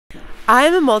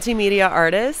I'm a multimedia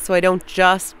artist, so I don't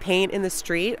just paint in the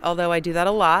street, although I do that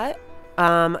a lot.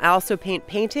 I also paint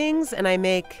paintings, and I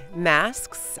make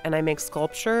masks, and I make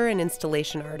sculpture and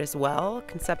installation art as well,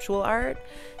 conceptual art,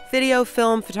 video,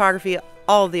 film, photography,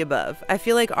 all of the above. I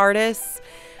feel like artists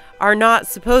are not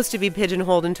supposed to be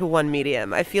pigeonholed into one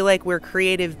medium. I feel like we're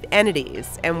creative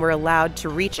entities, and we're allowed to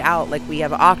reach out like we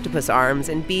have octopus arms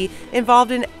and be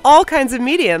involved in all kinds of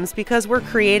mediums because we're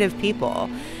creative people.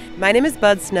 My name is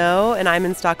BUDSNOW, and I'm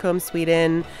in Stockholm,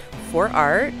 Sweden for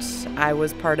art. I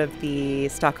was part of the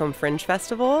Stockholm Fringe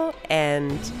Festival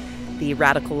and the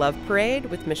Radical Love Parade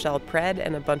with Michelle Pred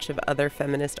and a bunch of other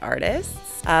feminist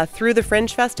artists. Through the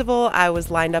Fringe Festival, I was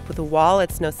lined up with a wall at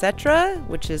Snøsetra,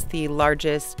 which is the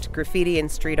largest graffiti and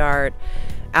street art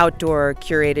outdoor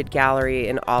curated gallery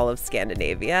in all of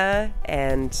Scandinavia,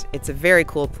 and it's a very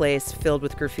cool place filled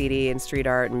with graffiti and street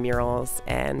art and murals,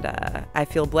 and I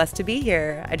feel blessed to be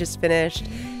here. I just finished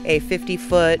a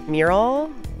 50-foot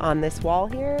mural on this wall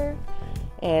here,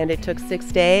 and it took 6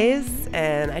 days,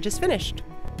 and I just finished.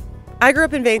 I grew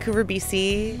up in Vancouver,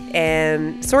 BC,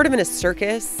 and sort of in a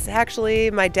circus,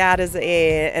 actually. My dad is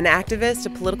an activist,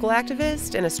 a political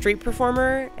activist, and a street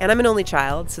performer, and I'm an only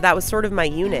child, so that was sort of my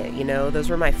unit, you know? Those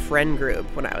were my friend group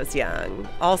when I was young.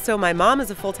 Also, my mom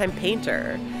is a full-time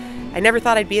painter. I never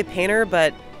thought I'd be a painter,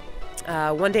 but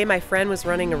one day my friend was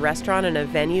running a restaurant in a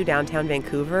venue downtown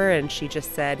Vancouver, and she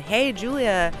just said, "Hey,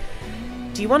 Julia,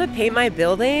 do you want to paint my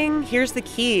building? Here's the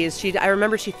keys." I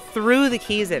remember she threw the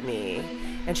keys at me.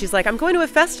 And she's like, "I'm going to a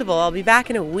festival, I'll be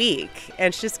back in a week."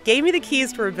 And she just gave me the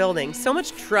keys to her building. So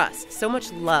much trust, so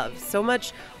much love, so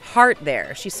much heart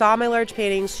there. She saw my large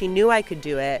paintings, she knew I could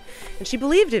do it, and she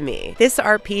believed in me. This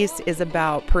art piece is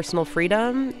about personal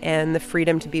freedom and the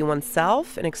freedom to be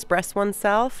oneself and express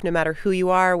oneself, no matter who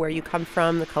you are, where you come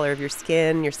from, the color of your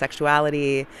skin, your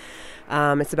sexuality.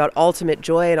 It's about ultimate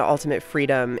joy and ultimate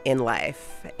freedom in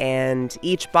life. And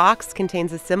each box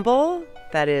contains a symbol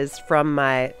that is from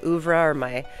my oeuvre or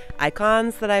my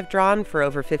icons that I've drawn for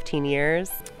over 15 years.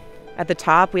 At the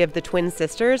top, we have the twin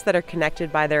sisters that are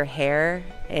connected by their hair,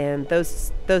 and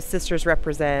those sisters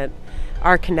represent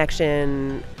our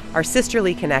connection, our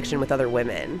sisterly connection with other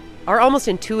women, our almost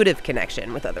intuitive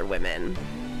connection with other women.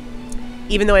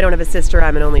 Even though I don't have a sister,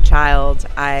 I'm an only child,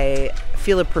 I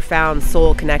feel a profound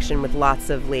soul connection with lots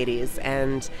of ladies,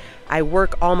 and I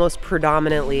work almost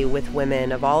predominantly with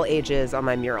women of all ages on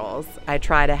my murals. I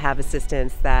try to have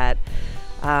assistants that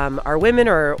are women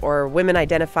or women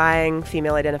identifying,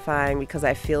 female identifying, because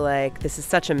I feel like this is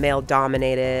such a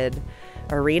male-dominated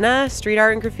arena, street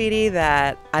art and graffiti,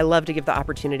 that I love to give the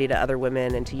opportunity to other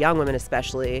women, and to young women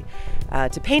especially,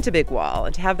 to paint a big wall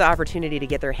and to have the opportunity to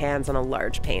get their hands on a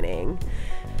large painting.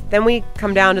 Then we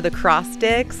come down to the cross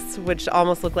sticks, which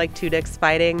almost look like two dicks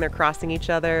fighting. They're crossing each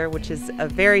other, which is a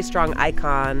very strong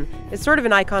icon. It's sort of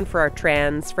an icon for our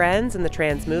trans friends and the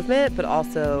trans movement, but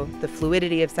also the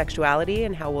fluidity of sexuality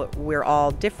and how we're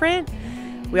all different.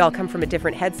 We all come from a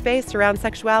different headspace around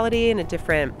sexuality and a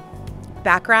different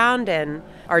background, and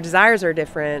our desires are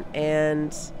different.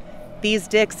 And these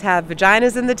dicks have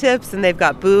vaginas in the tips, and they've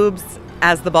got boobs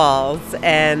as the balls.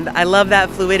 And I love that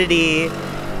fluidity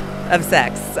of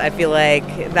sex. I feel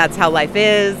like that's how life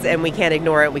is, and we can't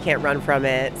ignore it, we can't run from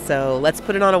it. So let's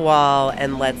put it on a wall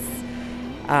and let's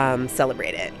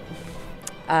celebrate it.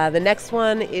 The next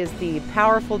one is the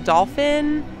powerful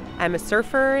dolphin. I'm a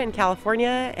surfer in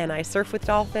California, and I surf with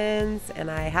dolphins,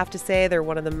 and I have to say they're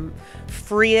one of the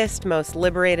freest, most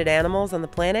liberated animals on the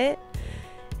planet.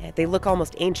 They look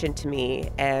almost ancient to me,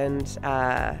 and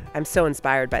I'm so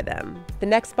inspired by them. The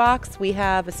next box, we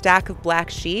have a stack of black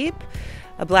sheep.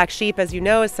 A black sheep, as you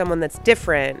know, is someone that's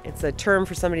different. It's a term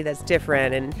for somebody that's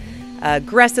different and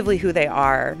aggressively who they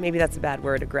are. Maybe that's a bad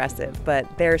word, aggressive, but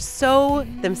they're so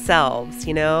themselves,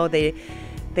 you know?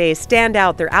 They stand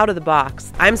out, they're out of the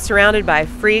box. I'm surrounded by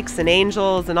freaks and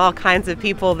angels and all kinds of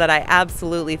people that I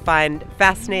absolutely find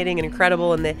fascinating and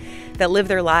incredible, and that live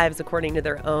their lives according to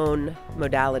their own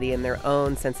modality and their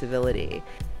own sensibility.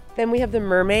 Then we have the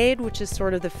mermaid, which is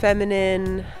sort of the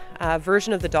feminine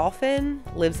version of the dolphin,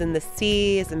 lives in the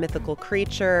sea, is a mythical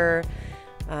creature,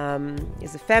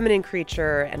 is a feminine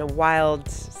creature and a wild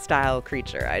style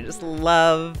creature. I just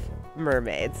love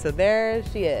mermaids. So there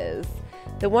she is.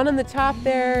 The one on the top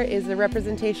there is a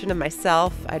representation of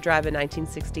myself. I drive a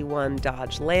 1961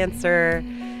 Dodge Lancer.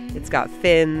 It's got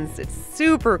fins. It's a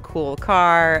super cool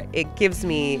car. It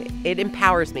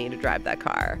empowers me to drive that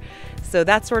car. So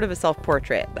that's sort of a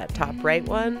self-portrait, that top right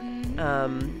one.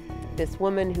 This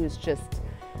woman who's just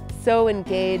so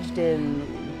engaged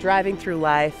in driving through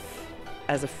life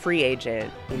as a free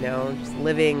agent, you know, just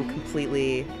living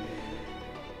completely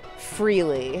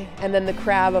freely. And then the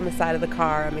crab on the side of the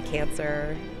car, I'm a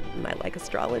Cancer, and I like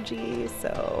astrology, so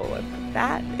I put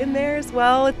that in there as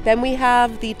well. Then we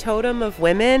have the totem of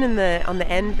women on the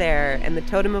end there, and the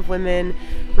totem of women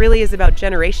really is about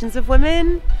generations of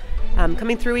women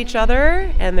coming through each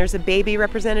other, and there's a baby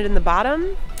represented in the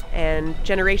bottom, and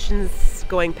generations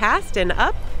going past and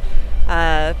up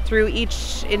through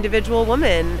each individual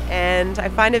woman. And I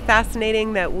find it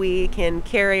fascinating that we can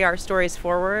carry our stories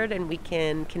forward and we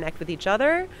can connect with each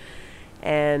other,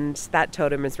 and that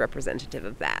totem is representative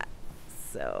of that.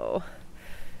 So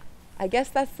I guess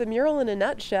that's the mural in a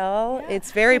nutshell. Yeah.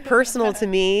 It's very personal to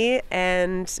me,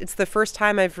 and it's the first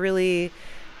time I've really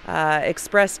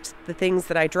expressed the things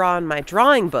that I draw in my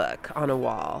drawing book on a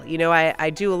wall. You know, I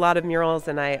do a lot of murals,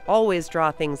 and I always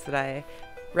draw things that I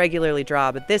regularly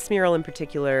draw, but this mural in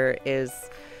particular is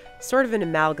sort of an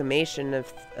amalgamation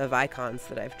of icons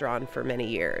that I've drawn for many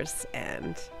years,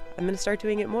 and I'm going to start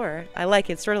doing it more. I like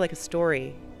it. It's sort of like a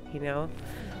story, you know?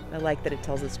 I like that it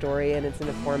tells a story, and it's in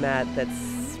a format that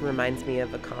reminds me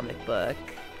of a comic book.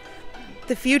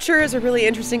 The future is a really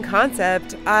interesting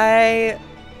concept.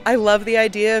 I love the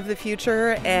idea of the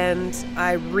future, and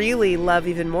I really love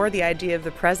even more the idea of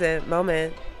the present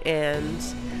moment. And,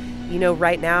 you know,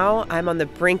 right now I'm on the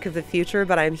brink of the future,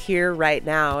 but I'm here right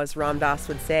now, as Ram Dass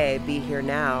would say, be here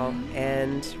now.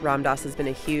 And Ram Dass has been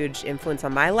a huge influence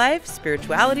on my life.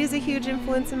 Spirituality is a huge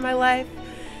influence in my life.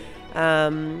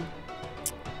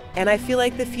 And I feel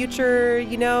like the future,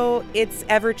 you know, it's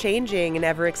ever changing and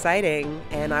ever exciting.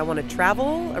 And I want to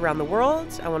travel around the world.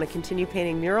 I want to continue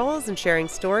painting murals and sharing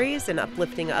stories and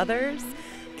uplifting others,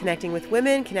 connecting with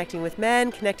women, connecting with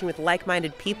men, connecting with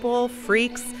like-minded people,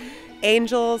 freaks,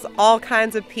 angels, all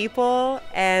kinds of people.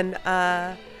 And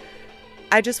I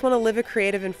just want to live a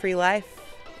creative and free life.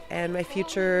 And my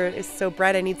future is so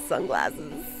bright I need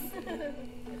sunglasses.